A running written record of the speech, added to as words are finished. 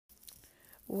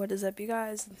What is up, you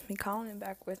guys? It's me, Colin,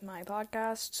 back with my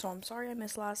podcast. So I'm sorry I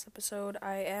missed last episode.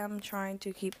 I am trying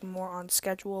to keep more on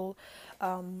schedule,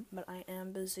 but I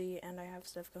am busy and I have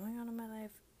stuff going on in my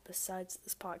life besides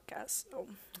this podcast. So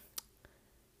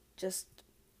just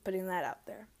putting that out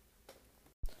there.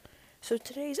 So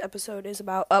today's episode is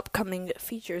about upcoming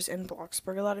features in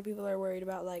Bloxburg. A lot of people are worried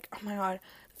about, like, oh my god,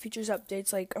 features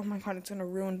updates, like, oh my god, it's gonna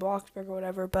ruin Bloxburg or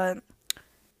whatever, but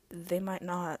they might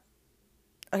not.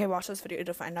 Okay, watch this video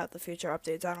to find out the future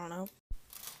updates. I don't know.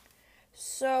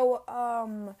 So,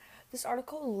 this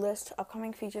article lists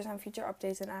upcoming features and future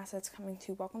updates and assets coming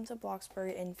to Welcome to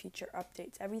Bloxburg in future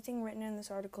updates. Everything written in this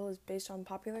article is based on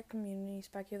popular community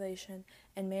speculation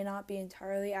and may not be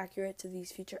entirely accurate to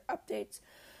these future updates.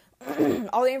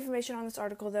 All the information on this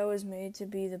article, though, is made to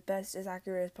be the best as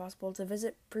accurate as possible. To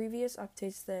visit previous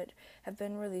updates that have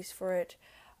been released for it,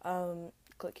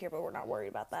 click here, but we're not worried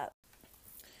about that.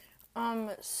 And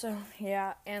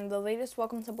the latest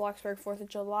Welcome to Bloxburg 4th of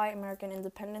July American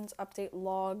Independence Update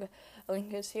log, a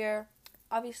link is here.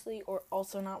 Obviously, we're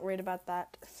also not worried about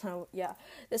that, so yeah.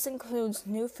 This includes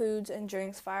new foods and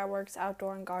drinks, fireworks,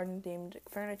 outdoor and garden-themed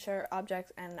furniture,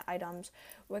 objects, and items,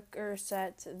 wicker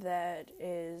set that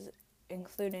is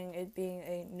including it being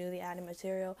a newly added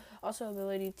material, also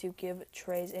ability to give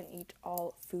trays and eat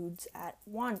all foods at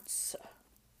once.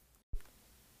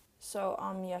 So,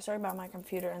 sorry about my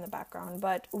computer in the background,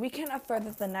 but we can infer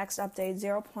that the next update,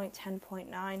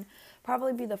 0.10.9,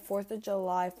 probably be the 4th of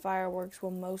July fireworks will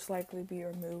most likely be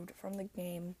removed from the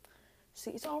game.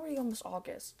 See, it's already almost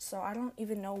August, so I don't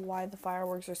even know why the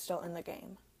fireworks are still in the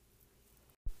game.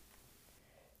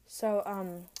 So,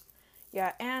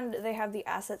 and they have the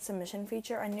asset submission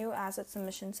feature. A new asset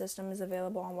submission system is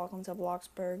available on Welcome to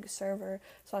Bloxburg server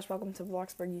 / Welcome to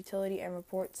Bloxburg utility and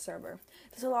report server.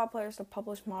 This allows players to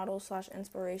publish models /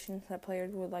 inspirations that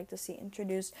players would like to see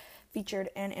introduced, featured,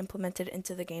 and implemented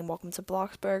into the game Welcome to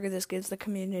Bloxburg. This gives the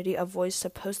community a voice to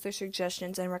post their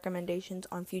suggestions and recommendations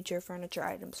on future furniture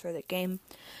items for the game.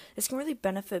 This can really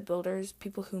benefit builders,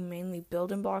 people who mainly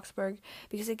build in Bloxburg,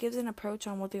 because it gives an approach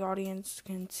on what the audience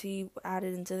can see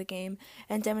added into the game,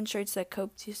 and demonstrates that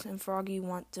Copetus and Froggy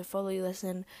want to fully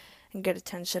listen and get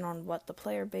attention on what the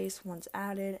player base wants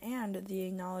added, and they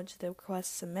acknowledge the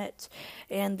request submit.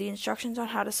 And the instructions on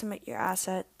how to submit your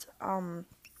asset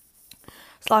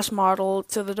 / model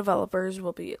to the developers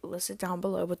will be listed down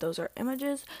below, but those are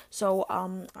images, so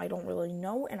I don't really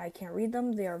know, and I can't read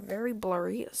them. They are very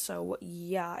blurry, so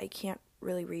yeah, I can't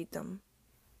really read them.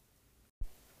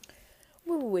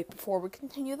 Wait, before we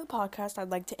continue the podcast, I'd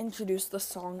like to introduce the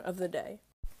song of the day.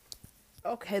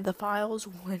 Okay, the files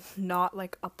would not,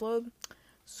 upload,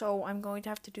 so I'm going to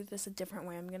have to do this a different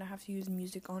way. I'm going to have to use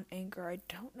music on Anchor. I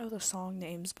don't know the song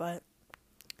names, but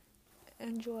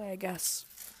enjoy, I guess.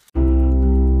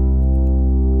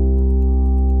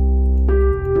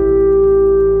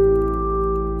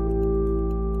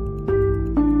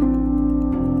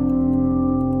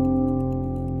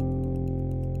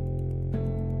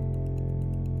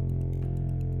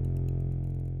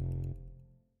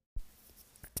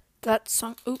 That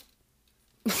song,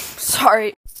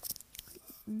 sorry.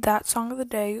 That song of the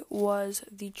day was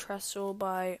The Trestle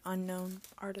by Unknown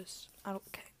Artist.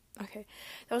 Okay.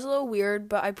 That was a little weird,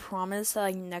 but I promise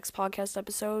that, next podcast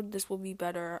episode, this will be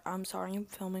better. I'm sorry I'm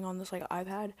filming on this,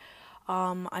 iPad.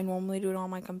 I normally do it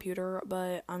on my computer,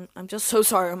 but I'm just so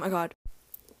sorry, oh my god.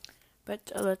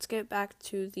 But let's get back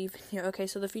to the video. Okay,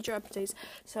 so the feature updates.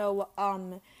 So,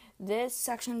 this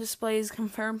section displays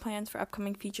confirmed plans for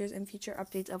upcoming features and future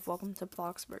updates of Welcome to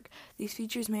Bloxburg. These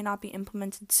features may not be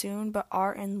implemented soon, but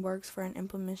are in works for an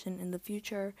implementation in the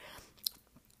future.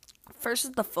 First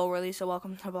is the full release of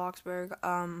Welcome to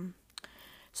Bloxburg.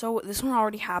 So this one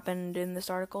already happened, and this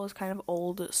article is kind of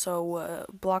old, so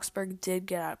Bloxburg did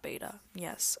get out of beta.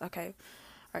 Yes, okay.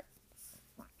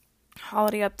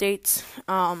 Holiday updates.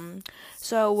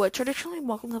 Traditionally,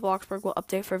 Welcome to Bloxburg will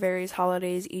update for various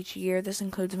holidays each year. This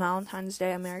includes Valentine's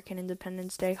Day, American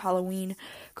Independence Day, Halloween,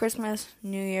 Christmas,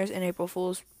 New Year's, and April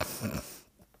Fool's.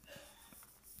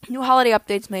 New holiday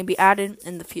updates may be added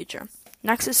in the future.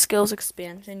 Next is skills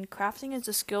expansion. Crafting is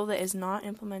a skill that is not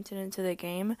implemented into the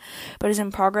game, but is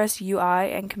in progress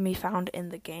UI and can be found in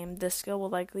the game. This skill will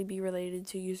likely be related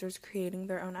to users creating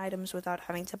their own items without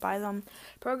having to buy them.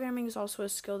 Programming is also a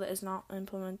skill that is not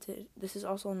implemented. This is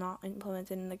also not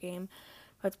implemented in the game,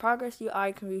 but progress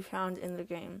UI can be found in the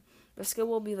game. The skill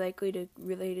will be likely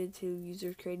related to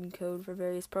users creating code for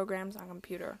various programs on a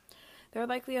computer. There are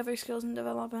likely other skills in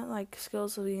development, like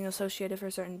skills being associated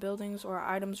for certain buildings or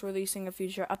items releasing a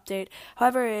future update.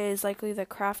 However, it is likely that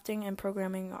crafting and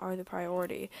programming are the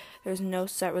priority. There's no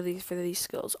set release for these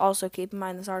skills. Also, keep in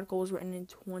mind this article was written in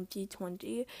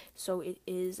 2020, so it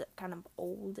is kind of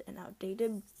old and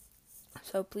outdated.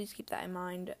 So please keep that in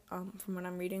mind from what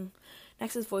I'm reading.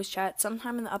 Next is voice chat.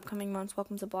 Sometime in the upcoming months,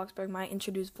 Welcome to Bloxburg might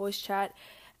introduce voice chat,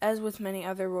 as with many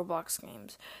other Roblox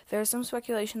games. There is some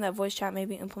speculation that voice chat may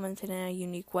be implemented in a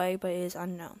unique way, but it is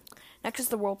unknown. Next is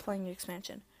the role-playing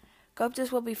expansion.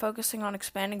 Coptis will be focusing on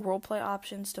expanding roleplay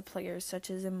options to players, such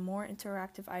as in more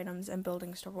interactive items and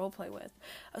buildings to roleplay with.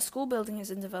 A school building is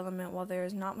in development. While there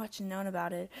is not much known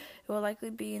about it, it will likely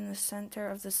be in the center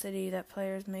of the city that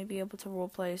players may be able to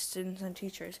roleplay as students and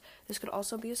teachers. This could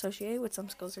also be associated with some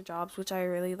skills or jobs, which I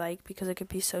really like because it could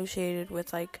be associated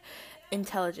with, like,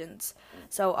 intelligence.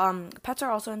 So, pets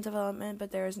are also in development,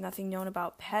 but there is nothing known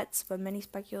about pets, but many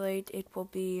speculate it will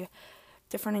be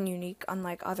different and unique,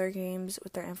 unlike other games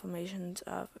with their implementations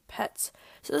of pets.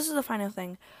 So this is the final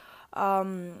thing.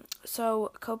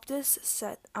 So Coptis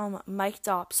said, Mike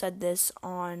Dopp said this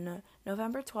on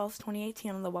November 12th,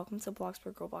 2018 on the Welcome to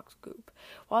Bloxburg Roblox group.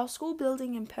 While school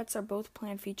building and pets are both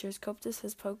planned features, Coptis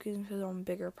has focused on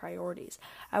bigger priorities.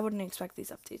 I wouldn't expect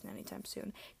these updates anytime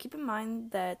soon. Keep in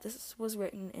mind that this was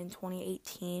written in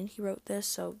 2018. He wrote this,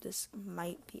 so this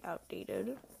might be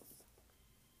outdated.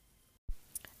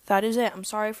 That is it. I'm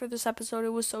sorry for this episode. It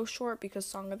was so short because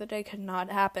Song of the Day could not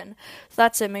happen. So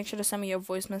that's it. Make sure to send me a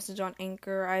voice message on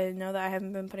Anchor. I know that I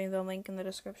haven't been putting the link in the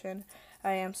description.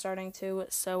 I am starting to.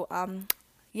 So,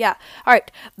 yeah.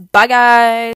 Alright. Bye, guys.